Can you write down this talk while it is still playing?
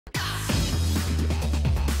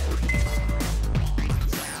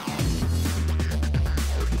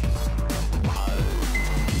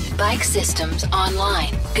Bike systems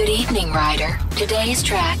online. Good evening, rider. Today's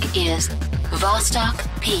track is Vostok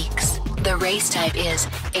Peaks. The race type is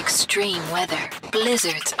extreme weather.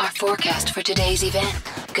 Blizzards are forecast for today's event.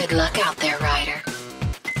 Good luck out there, rider.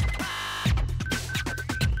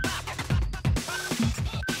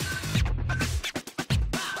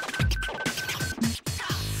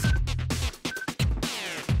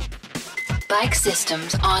 Bike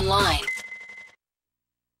systems online.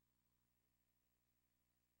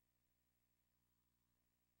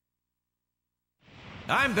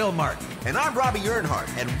 I'm Bill Martin. And I'm Robbie Earnhardt.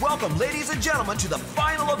 And welcome, ladies and gentlemen, to the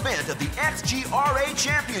final event of the XGRA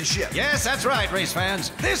Championship. Yes, that's right, race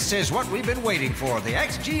fans. This is what we've been waiting for, the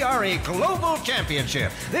XGRA Global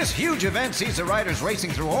Championship. This huge event sees the riders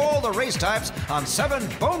racing through all the race types on 7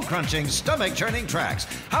 bone-crunching, stomach-churning tracks.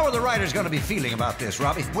 How are the riders going to be feeling about this,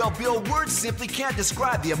 Robbie? Well, Bill, words simply can't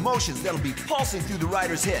describe the emotions that'll be pulsing through the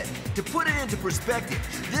rider's head. To put it into perspective,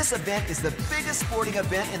 this event is the biggest sporting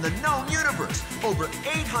event in the known universe. Over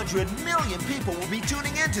 800 million people will be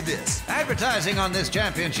tuning into this. Advertising on this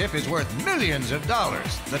championship is worth millions of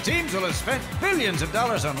dollars. The teams will have spent billions of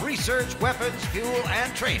dollars on research, weapons, fuel,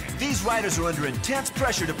 and training. These riders are under intense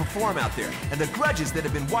pressure to perform out there, and the grudges that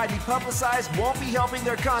have been widely publicized won't be helping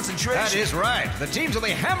their concentration. That is right. The teams will be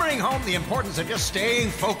hammering home the importance of just staying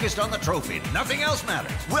focused on the trophy. Nothing else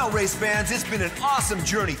matters. Well, race fans, it's been an awesome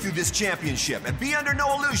journey through this championship, and be under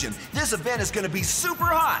no illusion, this event is going to be super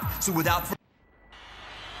hot. So without 3,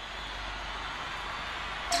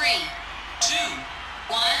 2,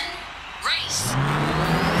 1, race!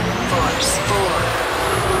 Force 4.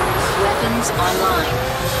 Weapons online.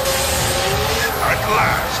 At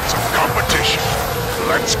last, some competition.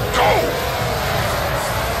 Let's go!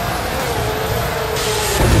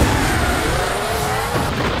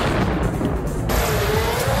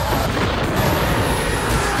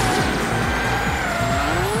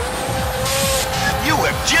 You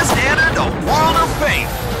have just entered a world of pain.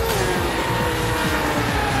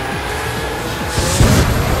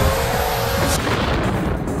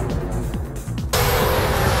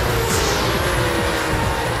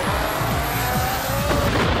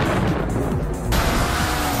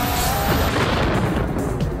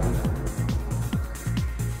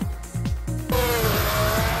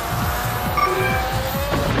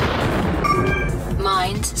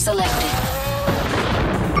 Selected.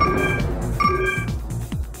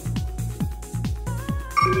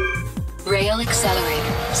 Rail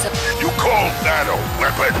accelerator. You call that a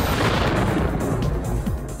weapon?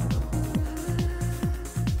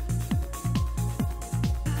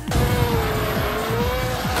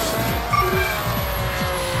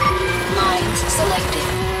 Mines selected.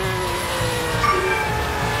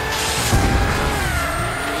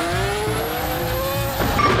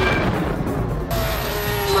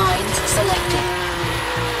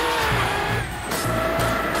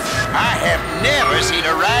 I have never seen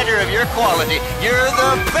a rider of your quality. You're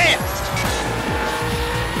the best!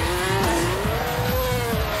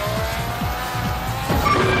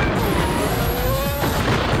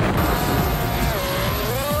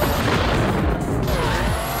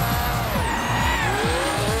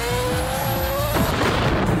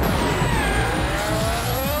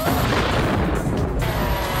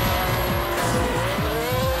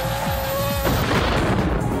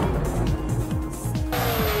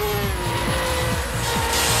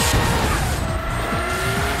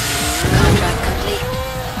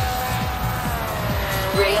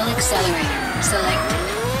 Accelerator selected.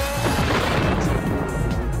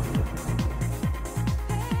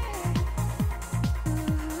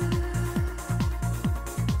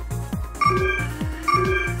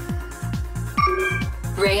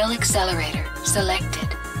 Rail accelerator selected.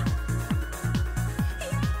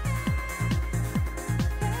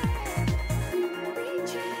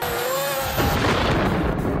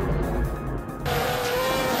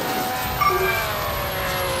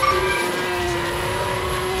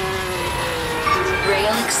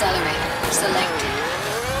 Accelerator selected.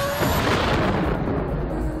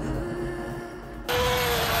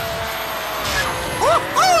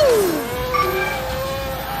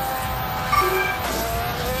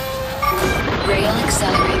 Rail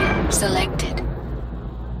accelerator selected.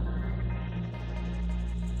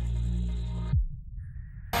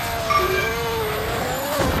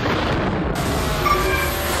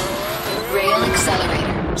 Rail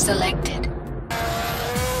accelerator selected.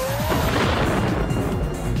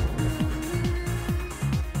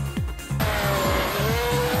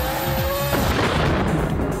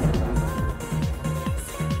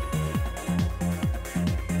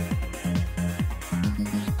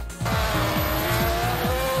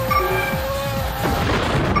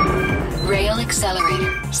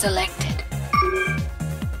 accelerator selected.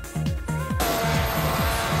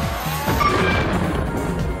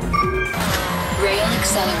 Rail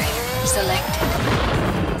accelerator selected.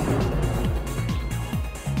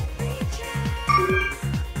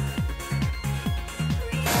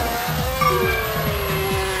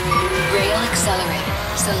 Rail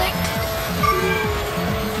accelerator selected.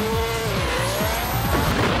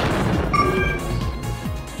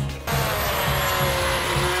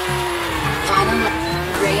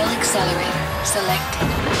 Rail accelerator selected.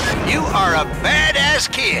 You are a badass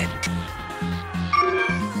kid.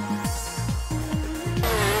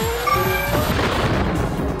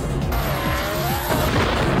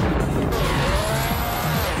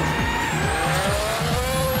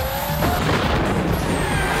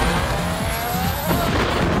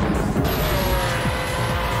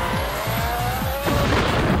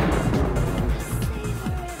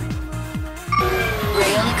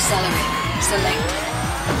 Rail accelerator selected.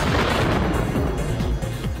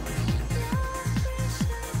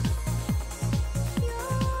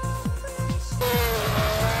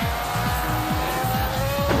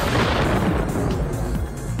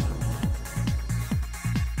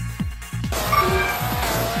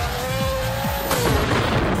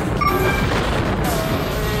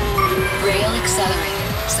 Rail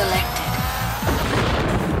accelerator selected.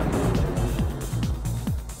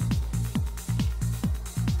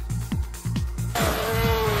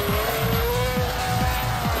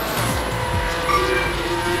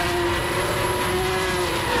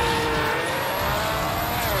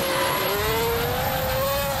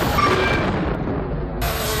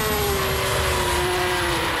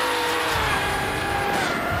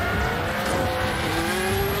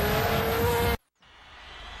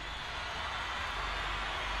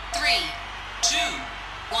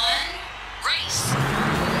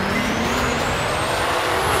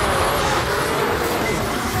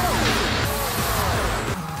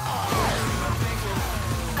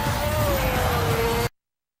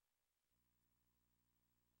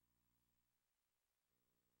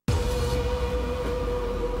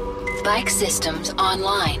 Bike systems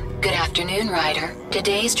online. Good afternoon, Ryder.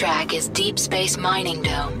 Today's track is Deep Space Mining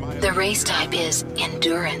Dome. The race type is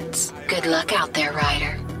Endurance. Good luck out there,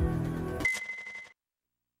 Ryder.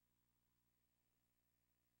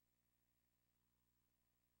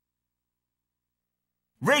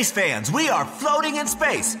 Race fans, we are floating in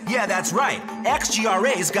space. Yeah, that's right.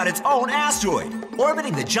 XGRA's got its own asteroid.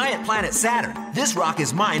 Orbiting the giant planet Saturn, this rock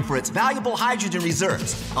is mined for its valuable hydrogen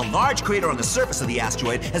reserves. A large crater on the surface of the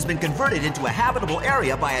asteroid has been converted into a habitable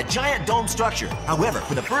area by a giant dome structure. However,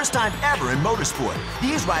 for the first time ever in motorsport,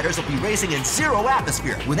 these riders will be racing in zero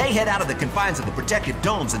atmosphere. When they head out of the confines of the protective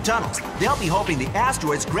domes and tunnels, they'll be hoping the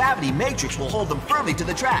asteroid's gravity matrix will hold them firmly to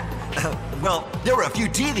the track. Well, there were a few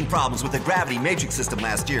teething problems with the gravity matrix system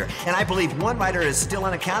last year, and I believe one rider is still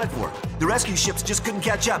unaccounted for. The rescue ships just couldn't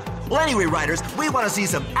catch up. Well, anyway, riders, we want to see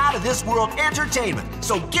some out-of-this-world entertainment,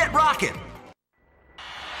 so get rocking! 3,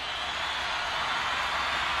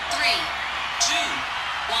 2,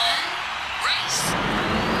 1, race!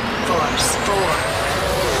 Force 4.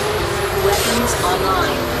 Weapons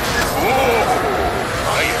online. Oh,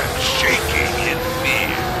 I am shaking in fear.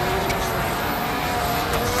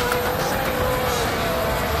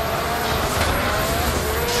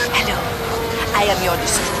 Hello, I am your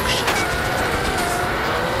destruction.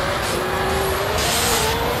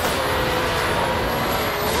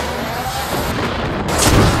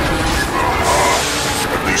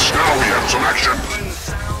 At least now we have some action.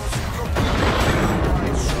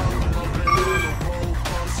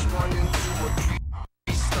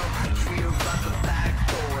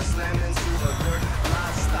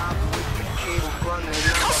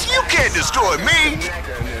 You can't destroy me!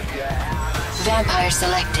 Vampire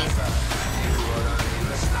selected.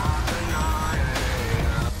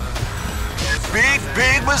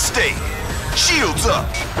 Big mistake. Shields up.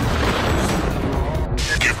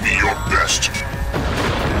 Give me your best.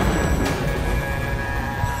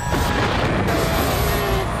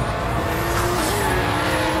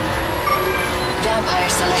 Vampire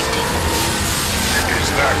selected. Is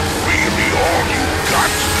that really all you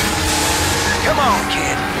got? Come on,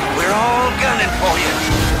 kid. We're all gunning for you.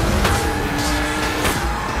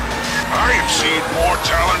 I have seen more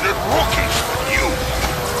talented rookies than you.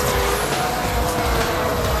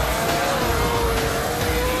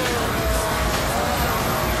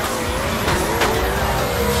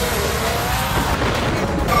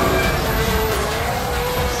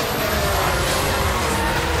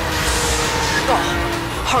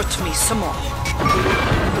 Hurt me some more.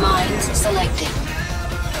 Mines selected.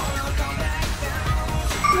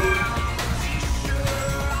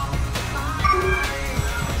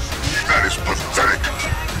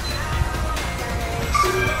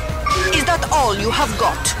 you have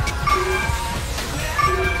got.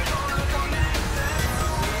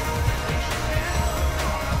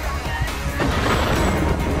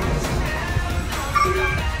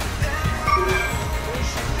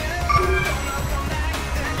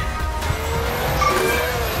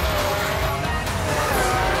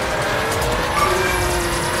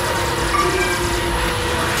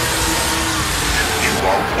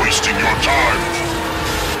 Wasting your time.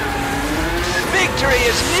 Victory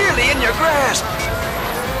is nearly in your grasp.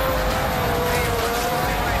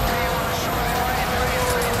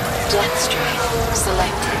 Death Strike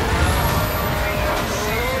selected.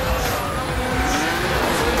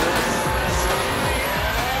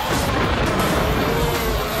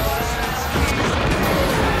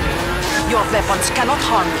 Your weapons cannot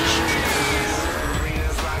harm me.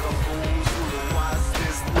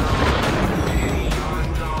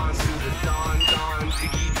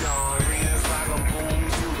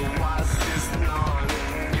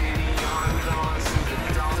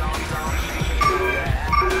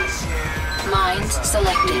 Mines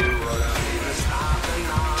selected.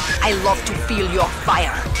 I love to feel your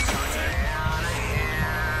fire.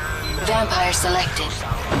 Vampire selected.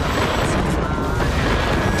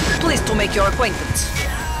 Pleased to make your acquaintance.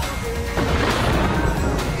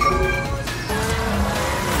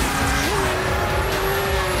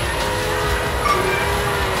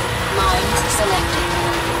 Mines selected.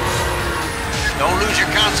 Don't lose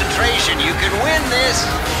your concentration. You can win this.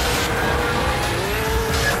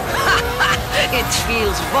 It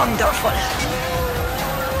feels wonderful.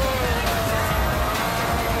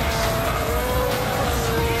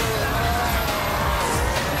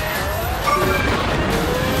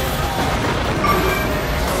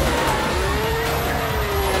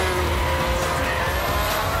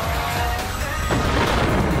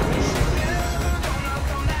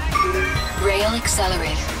 Rail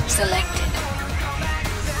accelerator selected.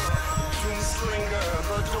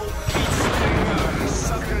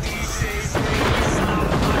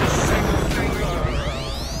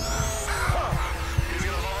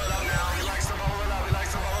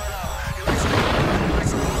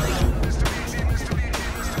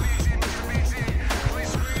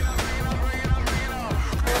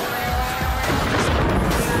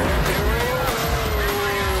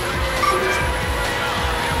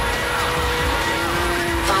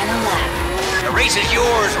 The race is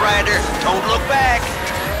yours, Ryder. Don't look back.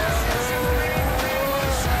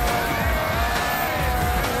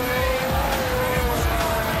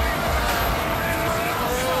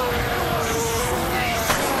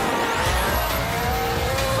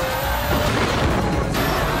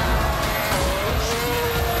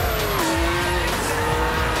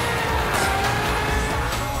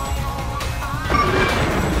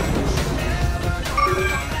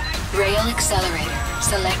 Rail accelerator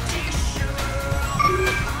selected.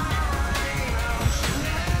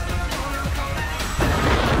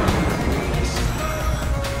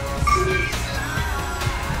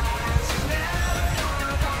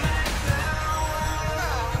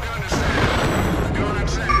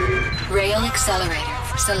 Rail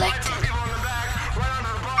accelerator selected.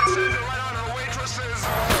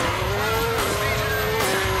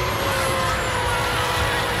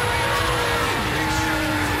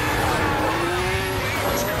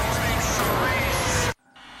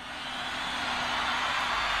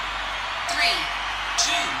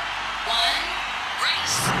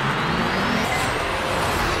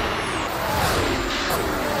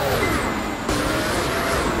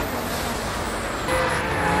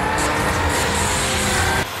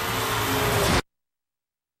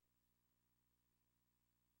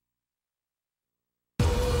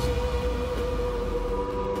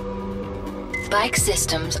 Bike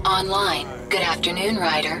systems online. Good afternoon,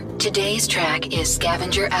 Ryder. Today's track is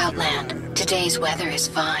Scavenger Outland. Today's weather is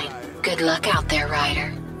fine. Good luck out there,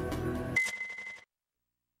 Ryder.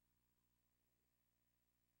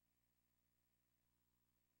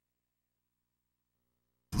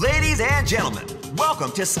 Ladies and gentlemen,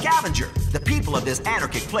 welcome to Scavenger. The people of this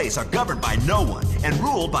anarchic place are governed by no one and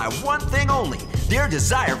ruled by one thing only, their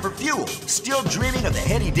desire for fuel. Still dreaming of the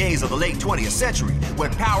heady days of the late 20th century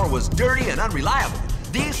when power was dirty and unreliable.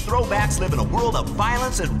 These throwbacks live in a world of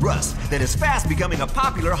violence and rust that is fast becoming a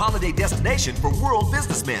popular holiday destination for world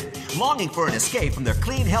businessmen, longing for an escape from their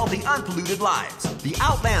clean, healthy, unpolluted lives. The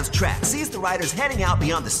Outlands track sees the riders heading out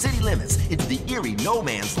beyond the city limits into the eerie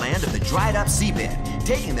no-man's land of the dried-up seabed,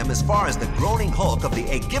 taking them as far as the groaning hulk of the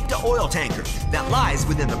Egypta oil tanker that lies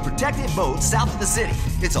within the protected moat south of the city.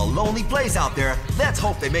 It's a lonely place out there. Let's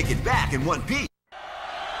hope they make it back in one piece.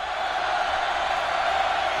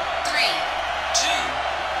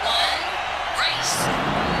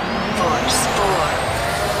 Force 4.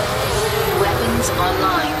 Mines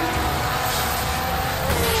online.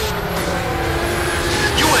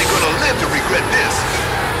 You ain't gonna live to regret this.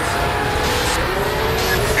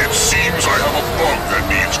 It seems I have a bug that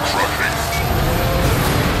needs crushing.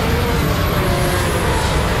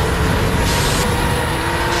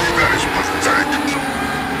 That is pathetic.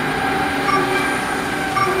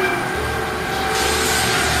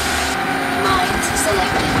 Mines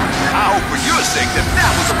selected. I hope for your sake that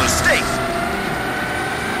that was a mistake.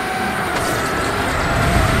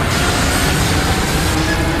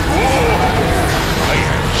 I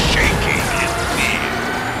am shaking in fear.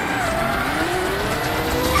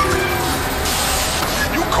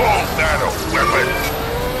 You call that a weapon?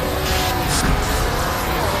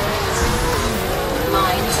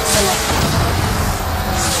 Mines selected.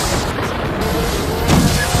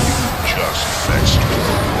 Just messed with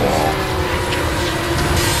the wrong agent.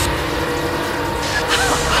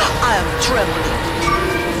 I am trembling.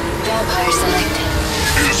 Vampire selected.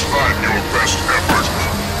 Is that your best effort?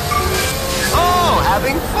 Oh,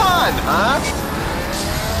 having fun, huh?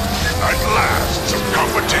 At last, some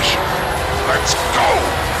competition. Let's go!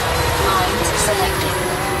 Mines selected.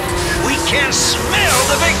 We can smell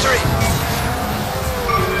the victory!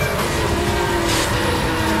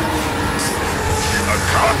 A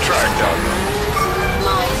contract out there.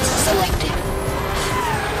 Mines selected.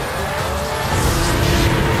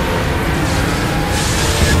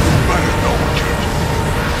 Better know what you're doing.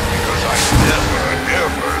 Because I never,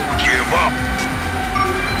 ever give up.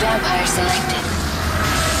 Vampire selected.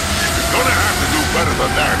 You're gonna have to do better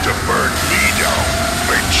than that to burn me down,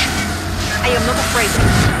 bitch. I am not afraid.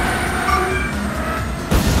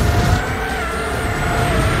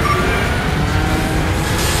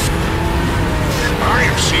 I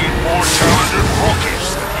have seen more talented rookies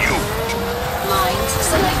than you. Mines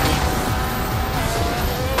selected.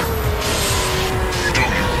 Do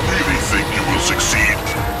you really think you will succeed?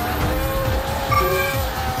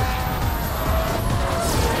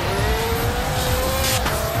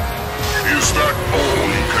 Is that all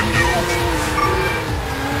you can do?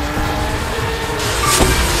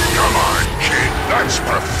 Come on, kid. That's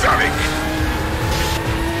pathetic.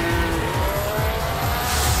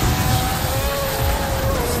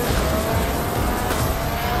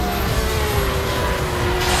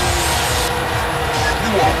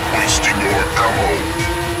 You are wasting your ammo.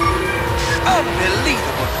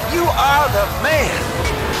 Unbelievable! You are the man!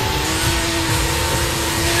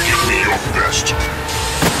 Give me your best.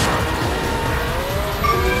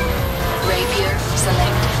 Rapier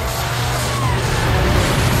selected.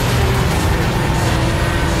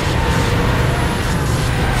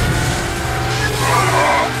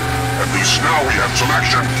 At least now we have some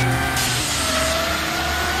action.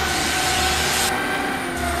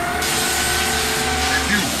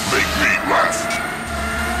 You make me laugh.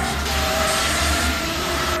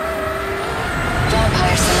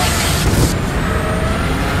 Vampire selected.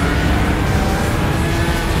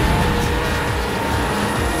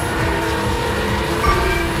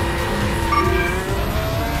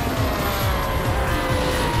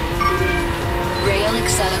 Rail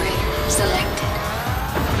accelerator selected.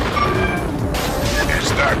 Is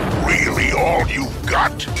that really all you've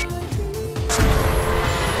got?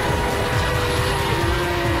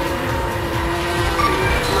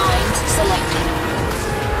 Mines selected.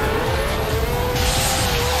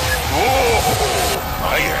 Oh,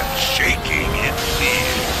 I am shaking in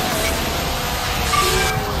fear.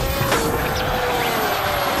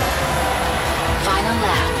 Final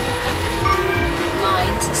lap.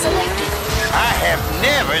 Mines selected. I have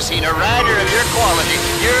never seen a rider of your quality.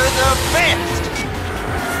 You're the best!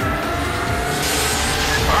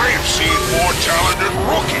 I have seen more talented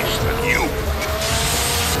rookies than you.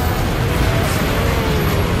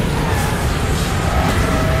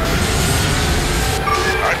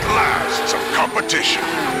 At last, some competition.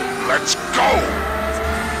 Let's go!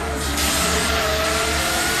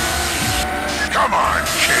 Come on,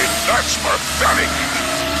 kid. That's pathetic.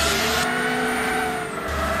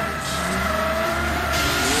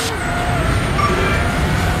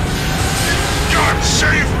 God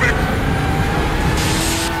save me! 'Cause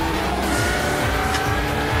I never, ever give up.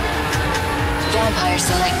 Save me!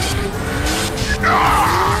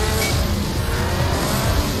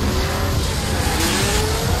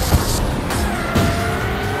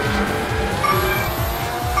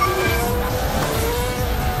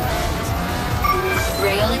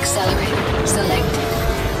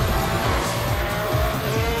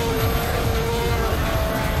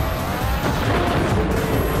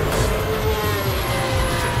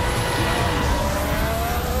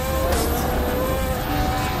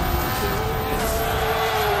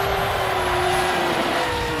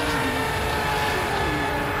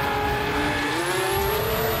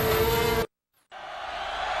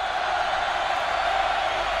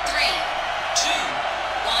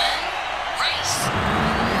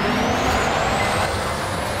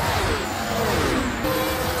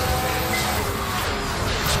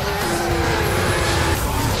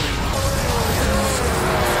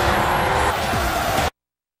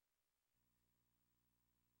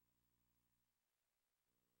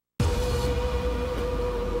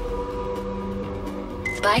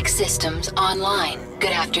 Bike systems online.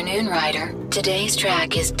 Good afternoon, rider. Today's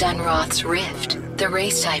track is Dunroth's Rift. The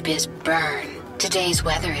race type is Burn. Today's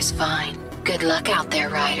weather is fine. Good luck out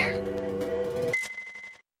there, rider.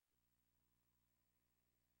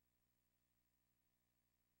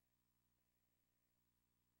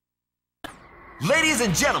 Ladies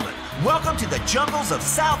and gentlemen, welcome to the jungles of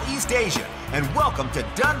Southeast Asia, and welcome to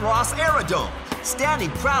Dunroth's Aerodome, standing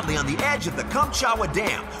proudly on the edge of the Khapsamutra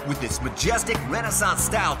Dam with its majestic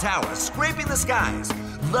Renaissance-style towers scraping the skies.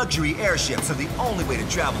 Luxury airships are the only way to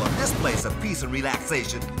travel on this place of peace and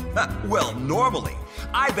relaxation. Well, normally.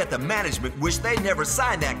 I bet the management wish they never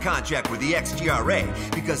signed that contract with the XGRA,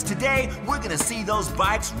 because today we're gonna see those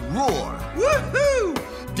bikes roar. Woohoo!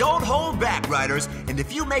 Don't hold back, riders, and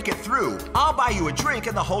if you make it through, I'll buy you a drink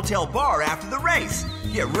in the hotel bar after the race.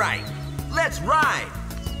 Yeah, right. Let's ride!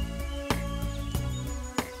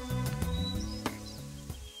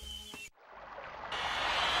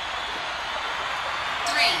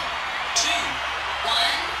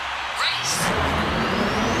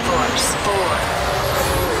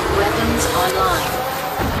 Online.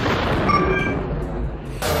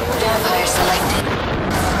 Vampire selected.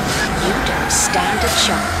 You don't stand a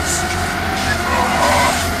chance.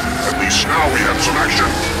 At least now we have some action.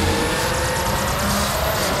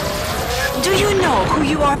 Do you know who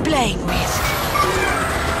you are playing with?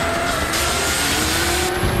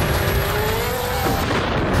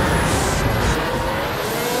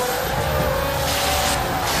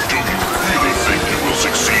 Do you really think you will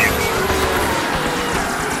succeed?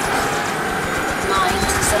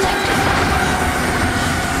 Selected.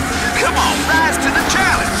 Come on, rise to the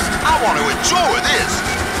challenge! I want to enjoy this!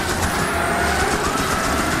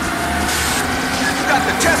 You got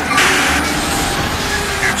the testing!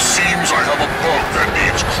 It seems I have a bug that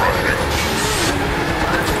needs crushing.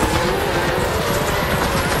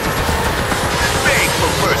 Beg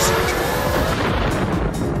for mercy!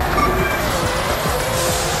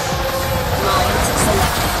 Lines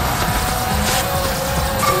selected.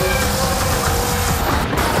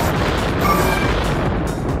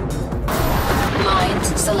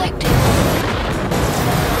 Selected.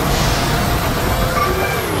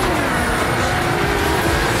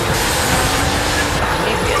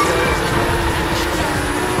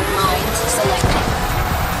 Lines selected.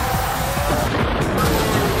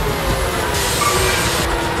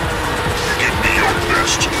 Give me your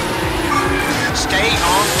best. Stay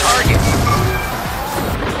on target.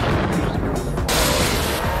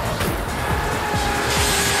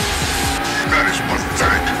 That is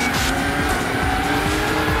pathetic.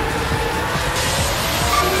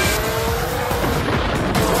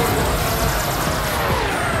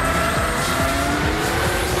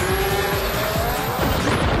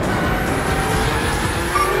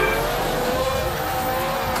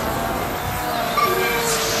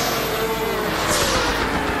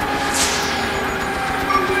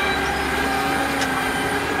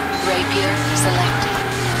 Selected.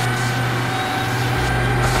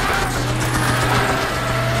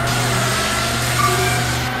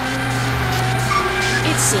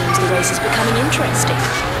 It seems the race is becoming interesting.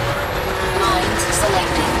 Lines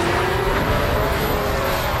selected.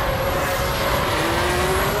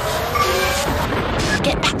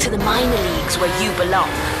 Get back to the minor leagues where you belong.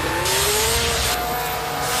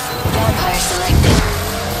 Vampire selected.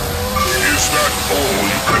 Is that all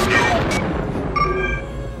you can do?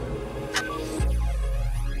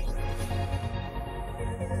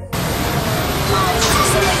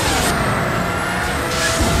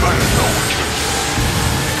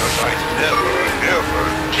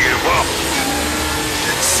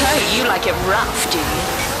 You like it rough, do you?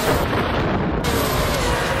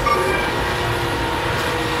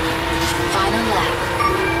 Final lap.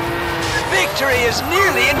 Victory is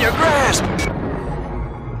nearly in your grasp.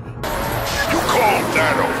 You call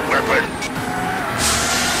that a weapon?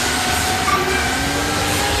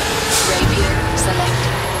 Rapier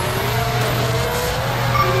selected.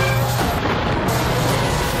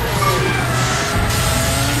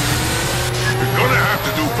 You're gonna have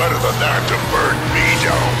to do better than that to burn me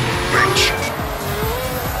down, bitch.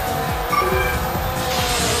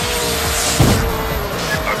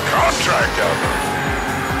 A contract offer.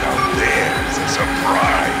 Now there's a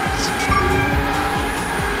surprise.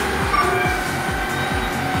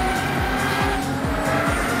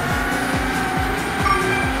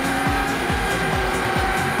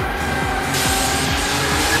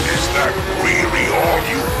 Is that really all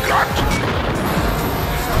you got?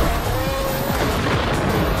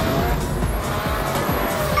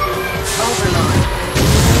 Overlord.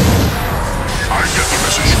 I get the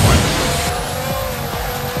message, Mike.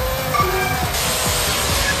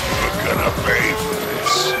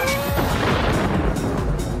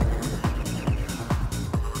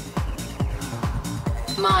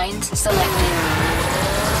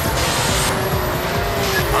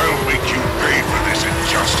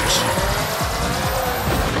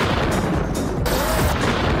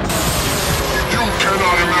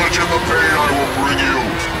 with you!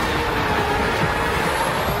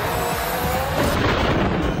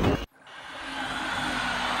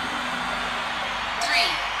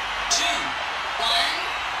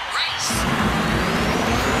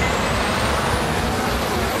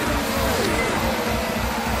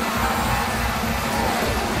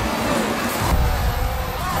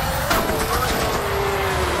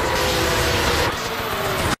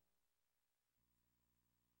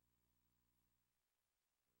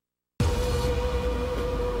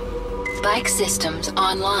 Bike systems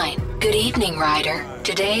online. Good evening, rider.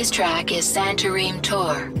 Today's track is Santarém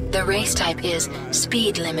Torre. The race type is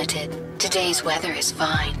speed limited. Today's weather is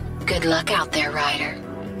fine. Good luck out there, rider.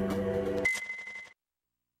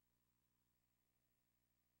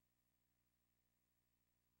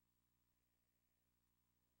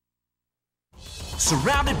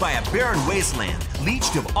 Surrounded by a barren wasteland,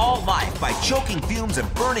 leached of all life by choking fumes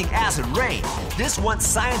and burning acid rain, this once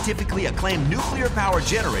scientifically acclaimed nuclear power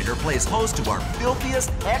generator plays host to our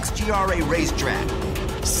filthiest XGRA racetrack,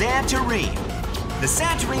 Santarém. The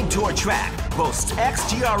Santarém Tour track boasts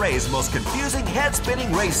XGRA's most confusing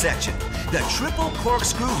head-spinning race section, the triple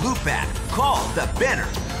corkscrew loopback called the Benner,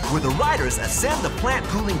 where the riders ascend the plant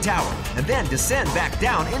cooling tower and then descend back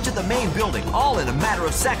down into the main building all in a matter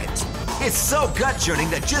of seconds. It's so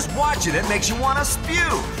gut-churning that just watching it makes you want to spew.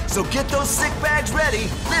 So get those sick bags ready.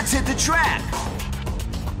 Let's hit the track.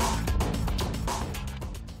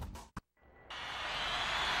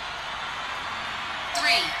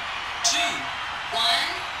 Three, two, one,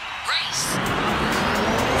 race.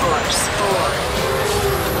 Course 4.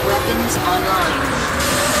 Weapons online.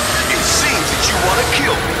 It seems that you want to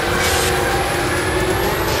kill me.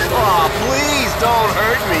 Oh, please don't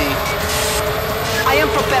hurt me. I am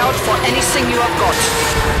prepared for anything you have got.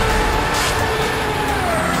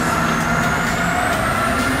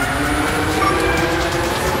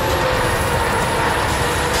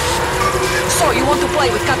 So, you want to play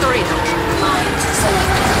with Katarina? Lines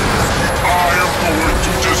selected. I am going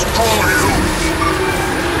to destroy you!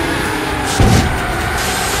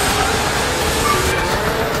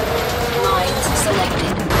 Lines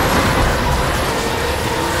selected.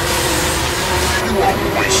 You are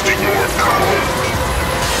wasting your time!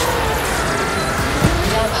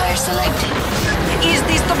 Vampire selected. Is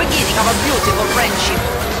this the beginning of a beautiful friendship?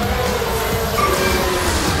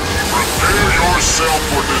 Prepare yourself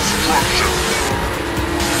for destruction!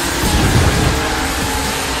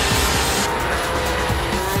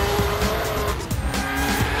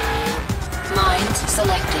 Lines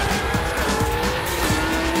selected.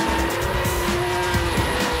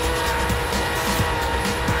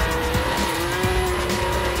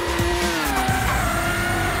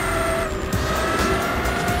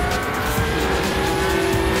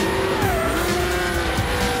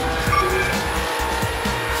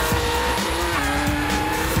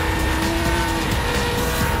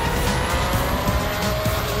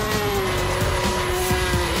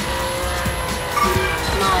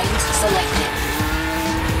 Selected.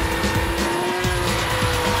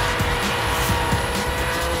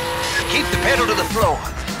 Keep the pedal to the floor.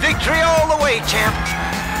 Victory all the way, champ.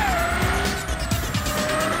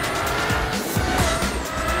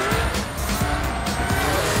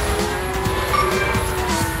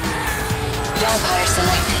 Vampire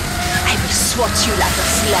selected. I will swat you like a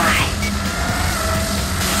fly.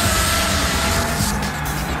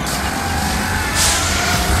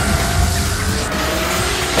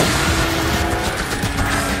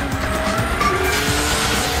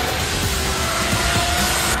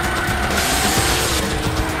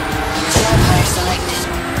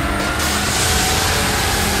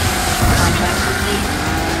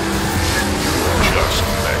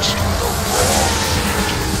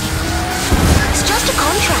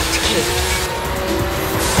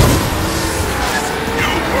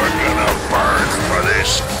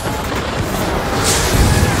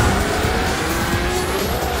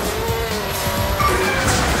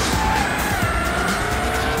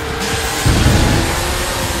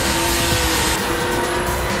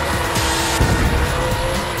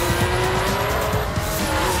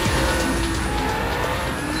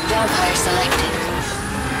 Vampire selected.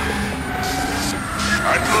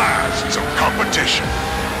 At last, some competition.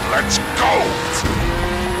 Let's go!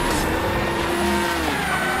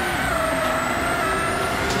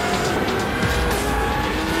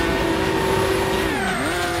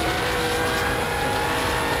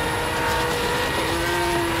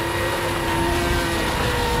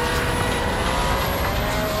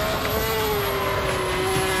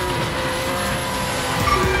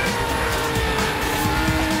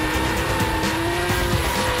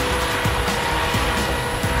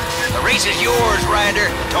 The race is yours, Ryder.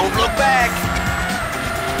 Don't look back.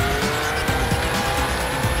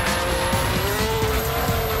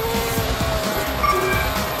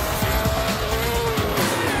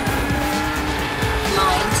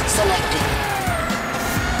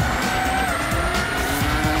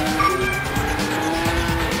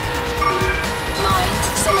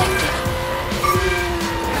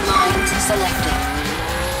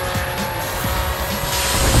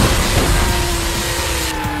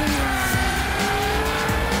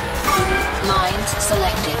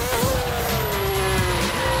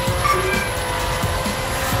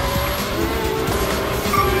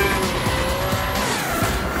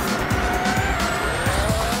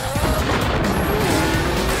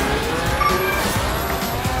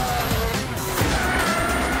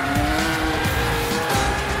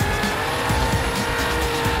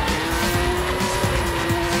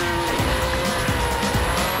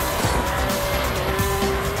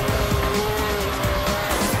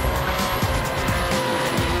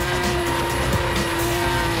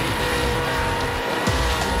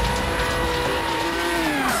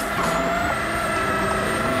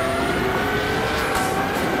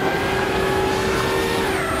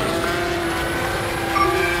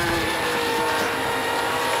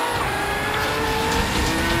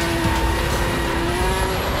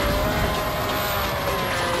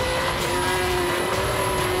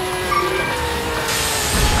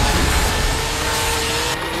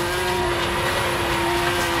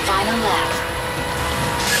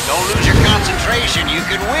 cooperation, you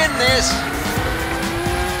can win this.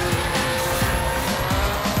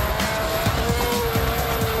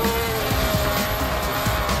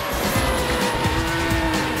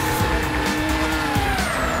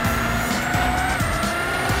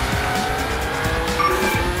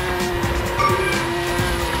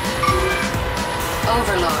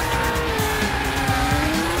 Overlord.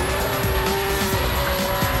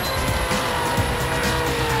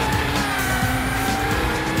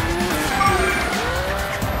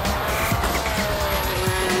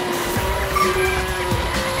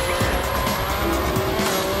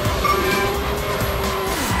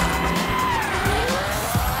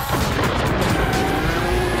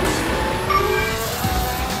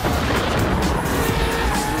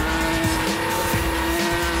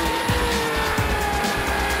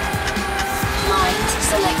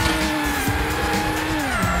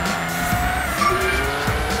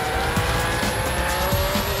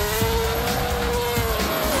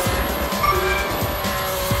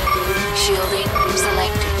 Shielding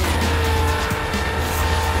selected.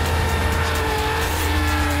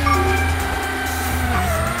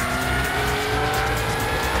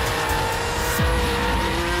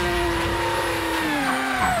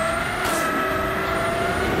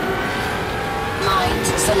 Mines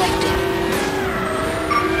selected.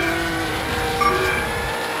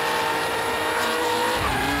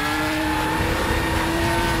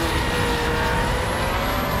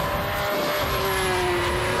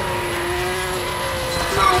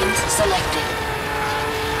 Selected.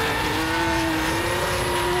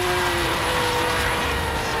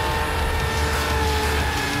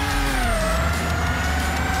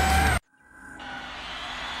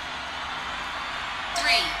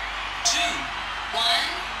 Three, two, one,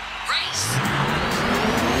 race.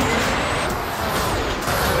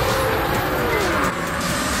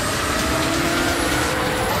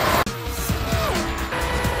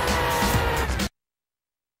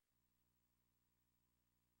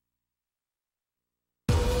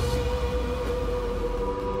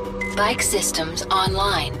 Bike systems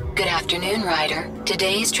online. Good afternoon, Ryder.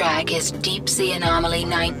 Today's track is Deep Sea Anomaly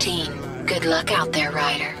 19. Good luck out there,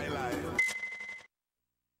 Ryder.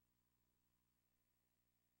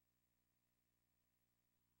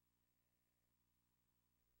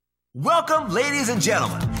 Welcome, ladies and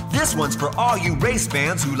gentlemen. This one's for all you race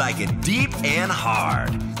fans who like it deep and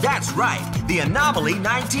hard. That's right, the Anomaly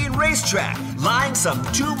 19 racetrack, lying some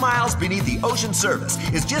 2 miles beneath the ocean surface,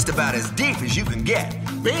 is just about as deep as you can get.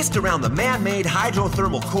 Based around the man-made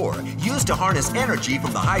hydrothermal core, used to harness energy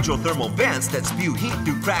from the hydrothermal vents that spew heat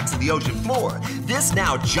through cracks in the ocean floor, this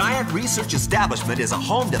now giant research establishment is a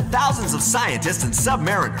home to thousands of scientists and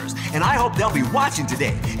submariners, and I hope they'll be watching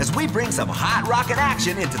today as we bring some hot rocket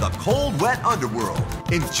action into the cold, wet underworld.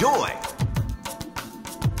 Enjoy!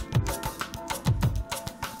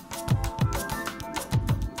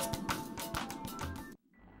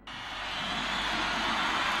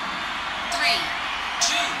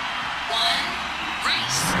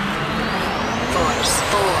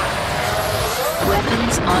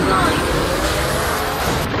 Online.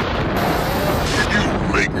 You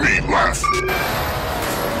make me laugh.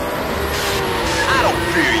 I don't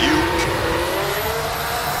fear you.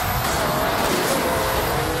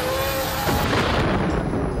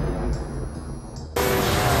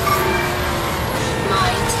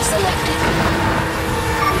 Mines selected.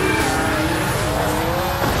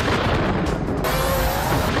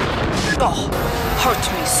 Oh, hurt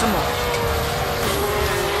me some more.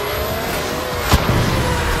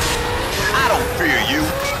 I don't fear you.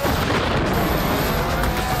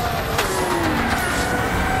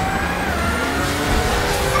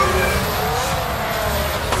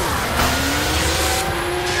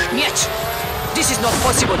 Niet! This is not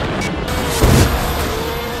possible.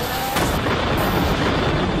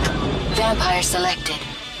 Vampire selected.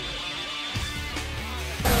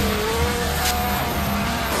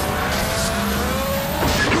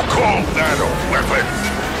 You call that a weapon?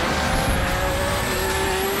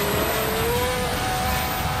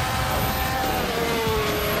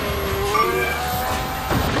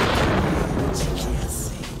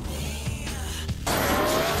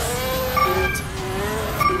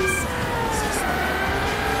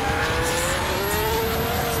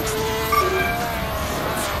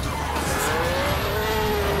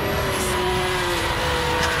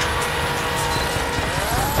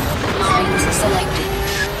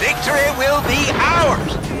 Victory will be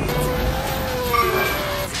ours!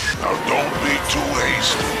 Now don't be too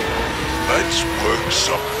hasty. Let's work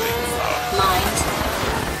something out. Mines.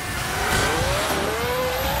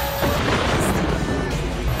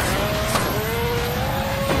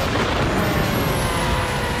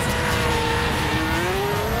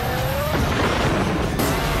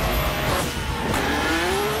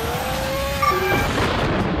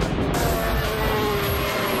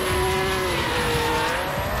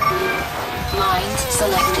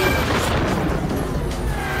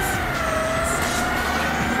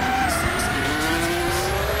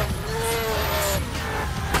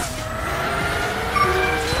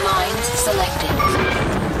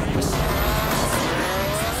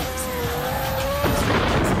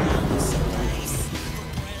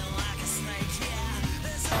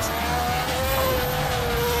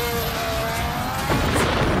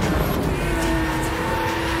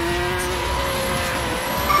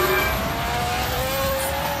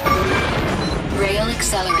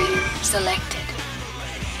 selected.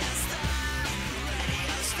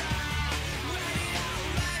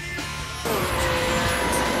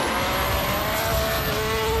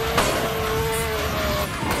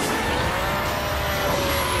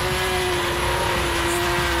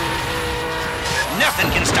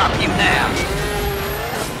 Nothing can stop you now.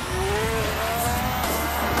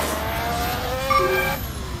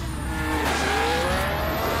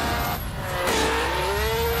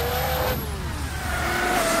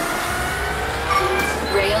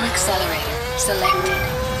 Rail accelerator selected.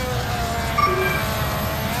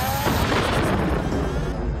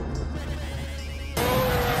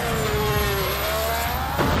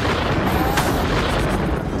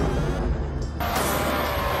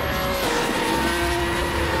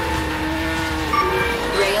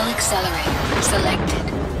 Rail accelerator selected.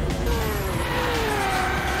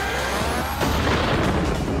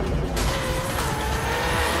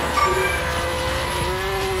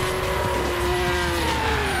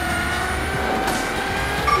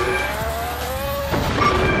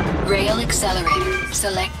 Rail accelerator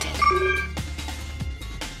selected.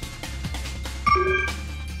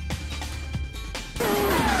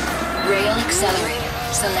 Rail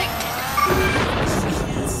accelerator selected.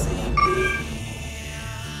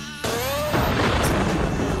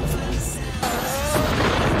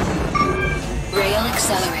 Rail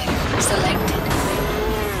accelerator selected.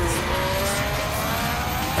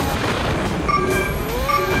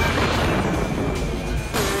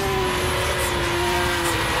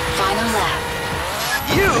 Final lap.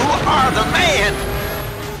 You are the man!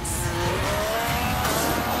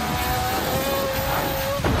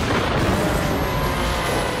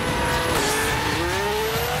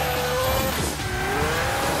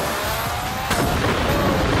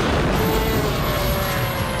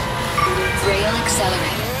 Rail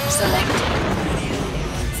accelerator selected.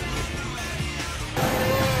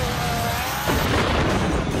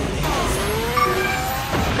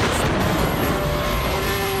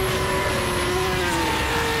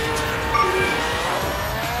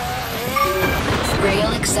 Rail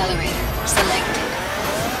accelerator selected.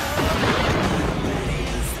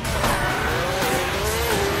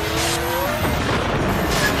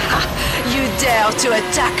 You dare to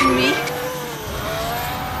attack me?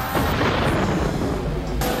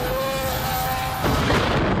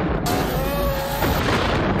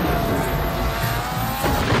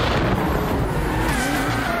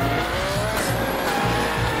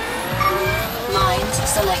 Mines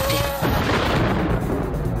selected.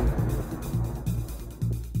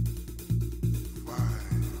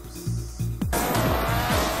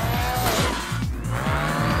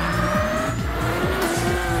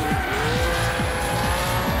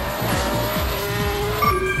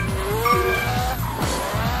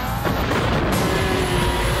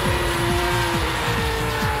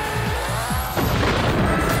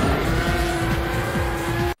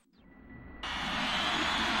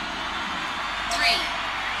 Three,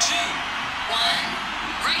 two, one,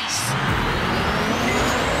 race!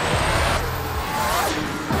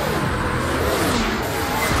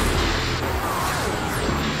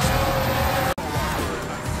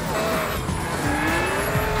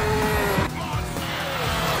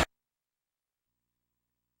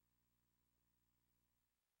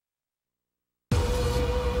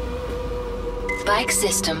 Bike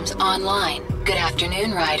systems online. Good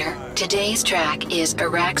afternoon, rider. Today's track is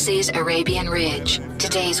Araxes Arabian Ridge.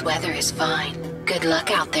 Today's weather is fine. Good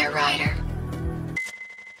luck out there, rider.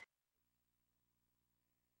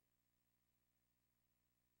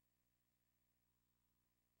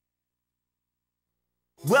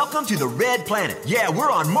 Welcome to the Red Planet. Yeah,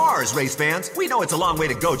 we're on Mars, race fans. We know it's a long way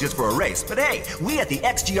to go just for a race, but hey, we at the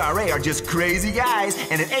XGRA are just crazy guys,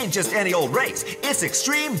 and it ain't just any old race. It's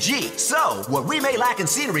Extreme G. So, what we may lack in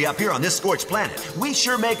scenery up here on this scorched planet, we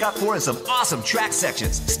sure make up for in some awesome track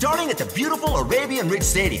sections. Starting at the beautiful Arabian Ridge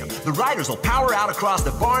Stadium, the riders will power out across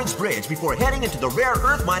the Barnes Bridge before heading into the rare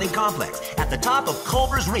earth mining complex at the top of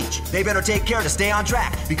Culver's Reach. They better take care to stay on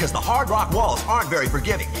track because the hard rock walls aren't very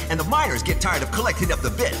forgiving, and the miners get tired of collecting up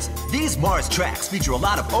the bits. These Mars tracks feature a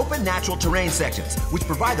lot of open natural terrain sections, which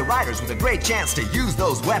provide the riders with a great chance to use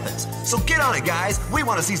those weapons. So get on it, guys. We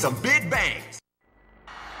want to see some big bangs.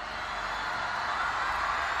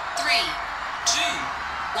 3, 2,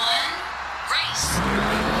 1, race!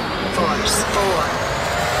 Force 4.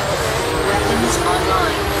 Weapons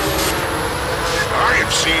online. I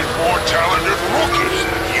have seen more talented rookies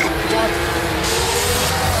than you.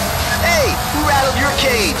 Hey, who rattled your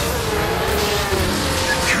cage?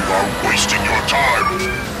 You are wasting your time.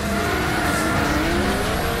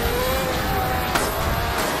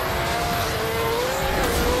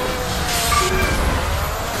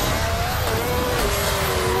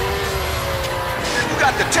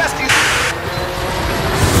 have to test you.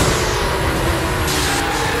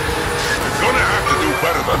 Gonna have to do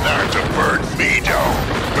better than that to burn me down,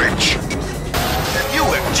 bitch. You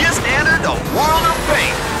have just entered a world of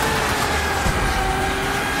pain.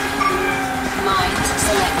 Mines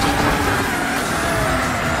selected.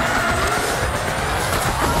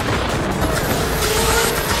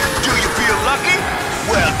 Do you feel lucky?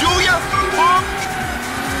 Well, do you? Huh?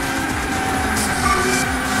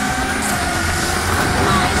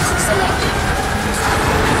 Mines selected.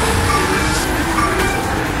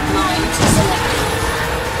 Mines selected.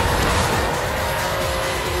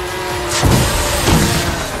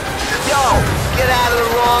 Yo, get out of the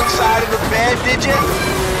wrong side of the bed, did you?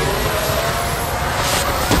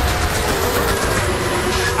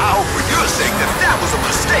 I hope for your sake that was a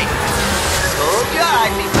mistake. Oh, God,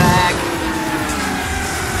 me back.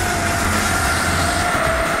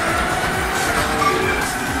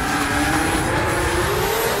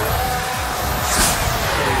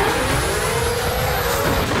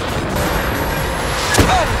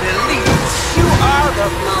 Unbelievable. You are the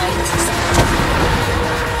Mines.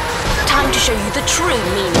 Time to show you the true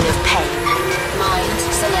meaning of pain. Mines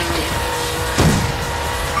selected.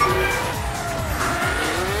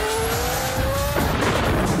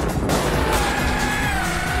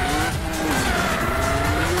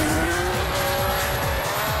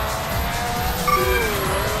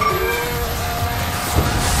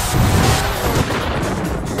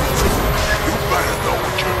 You better know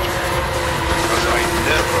what you're doing. Because I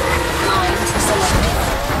never... Mines selected.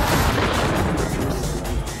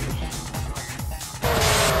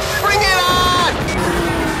 Bring it on!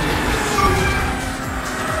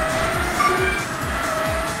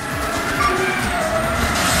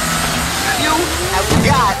 You have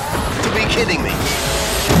got to be kidding me.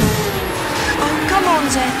 Oh, come on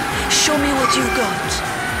then. Show me what you've got.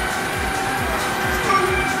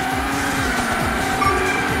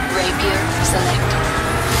 Rapier selected.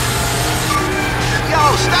 Yo,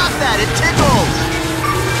 stop that! It tickles!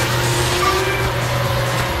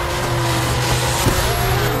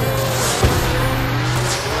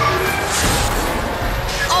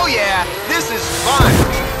 Oh yeah, this is fun!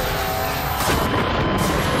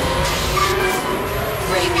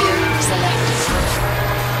 Rapier selected.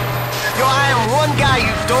 Yo, I am one guy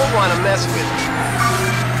you don't want to mess with.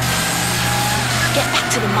 Get back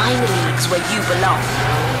to the minor leagues where you belong.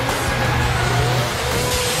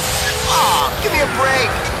 Aw, give me a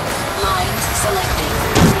break! Mines selected.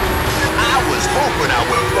 I was hoping I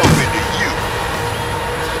would bump into you.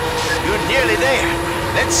 You're nearly there.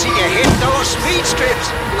 Let's see you hit those speed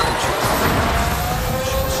strips.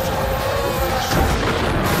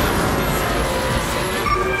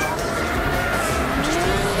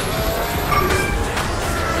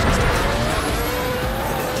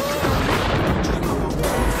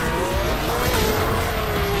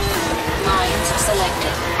 Mines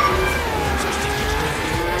selected.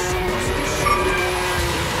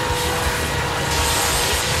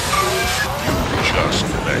 Just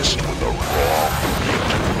messed with the wrong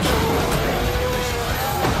mutants.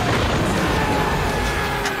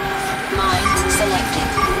 Mines selected.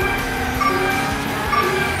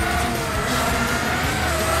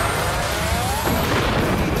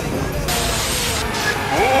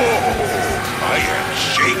 Oh, I am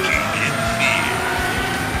shaking in fear.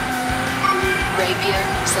 Rapier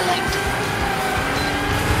selected.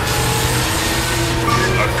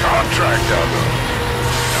 A contract other.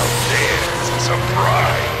 Now there's a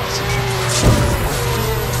surprise.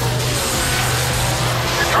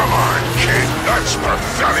 Come on, kid. That's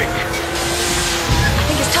pathetic. I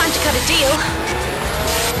think it's time to cut a deal.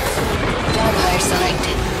 Vampire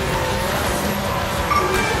selected.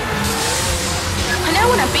 I know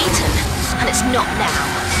when I'm beaten, and it's not now.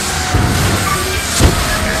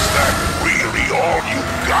 Is that really all you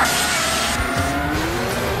got?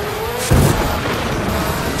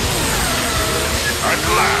 At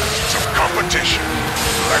last, some competition.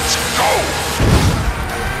 Let's go!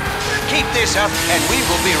 Keep this up, and we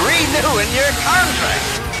will be renewing your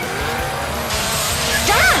contract.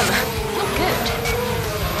 Damn! Not good.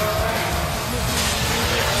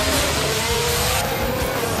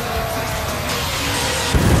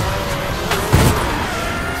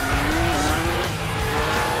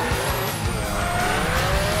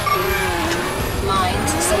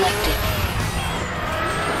 Mines selected.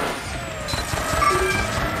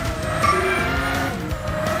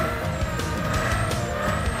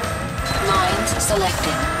 Mines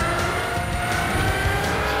selected.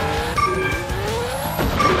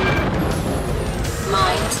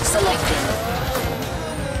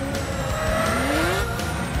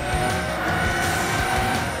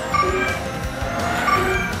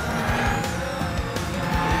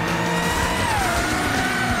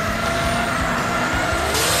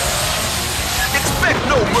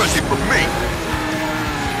 mercy from me.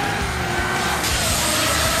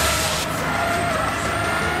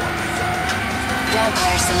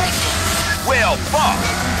 Vampire selected. Well, fuck!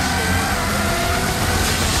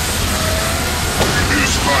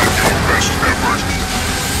 Is that your best effort?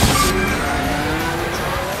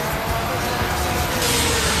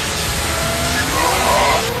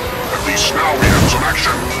 At least now we have some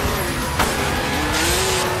action.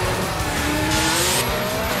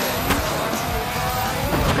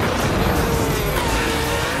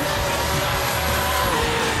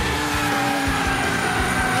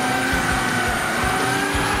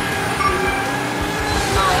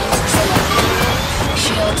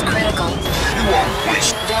 Shields critical. You won't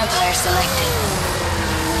waste. Vampire selected.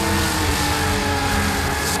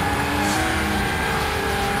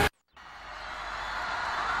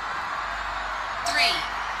 Three,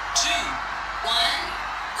 two, one,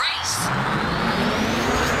 race.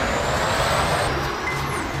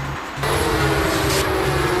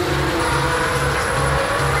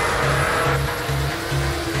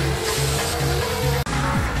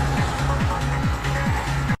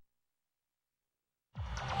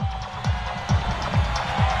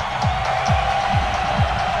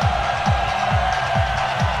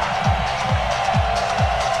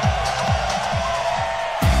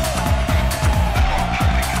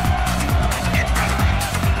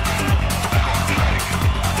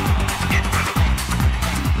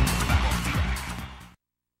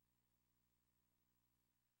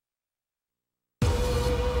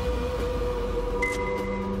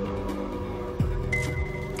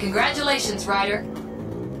 Congratulations, Ryder.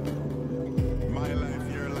 My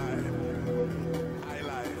life, your life. I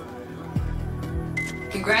life.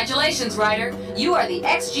 Congratulations, Ryder. You are the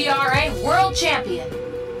XGRA World Champion.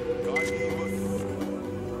 God gave us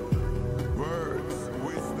words,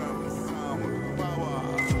 wisdom, sound, power.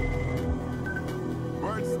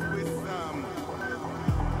 Words, wisdom.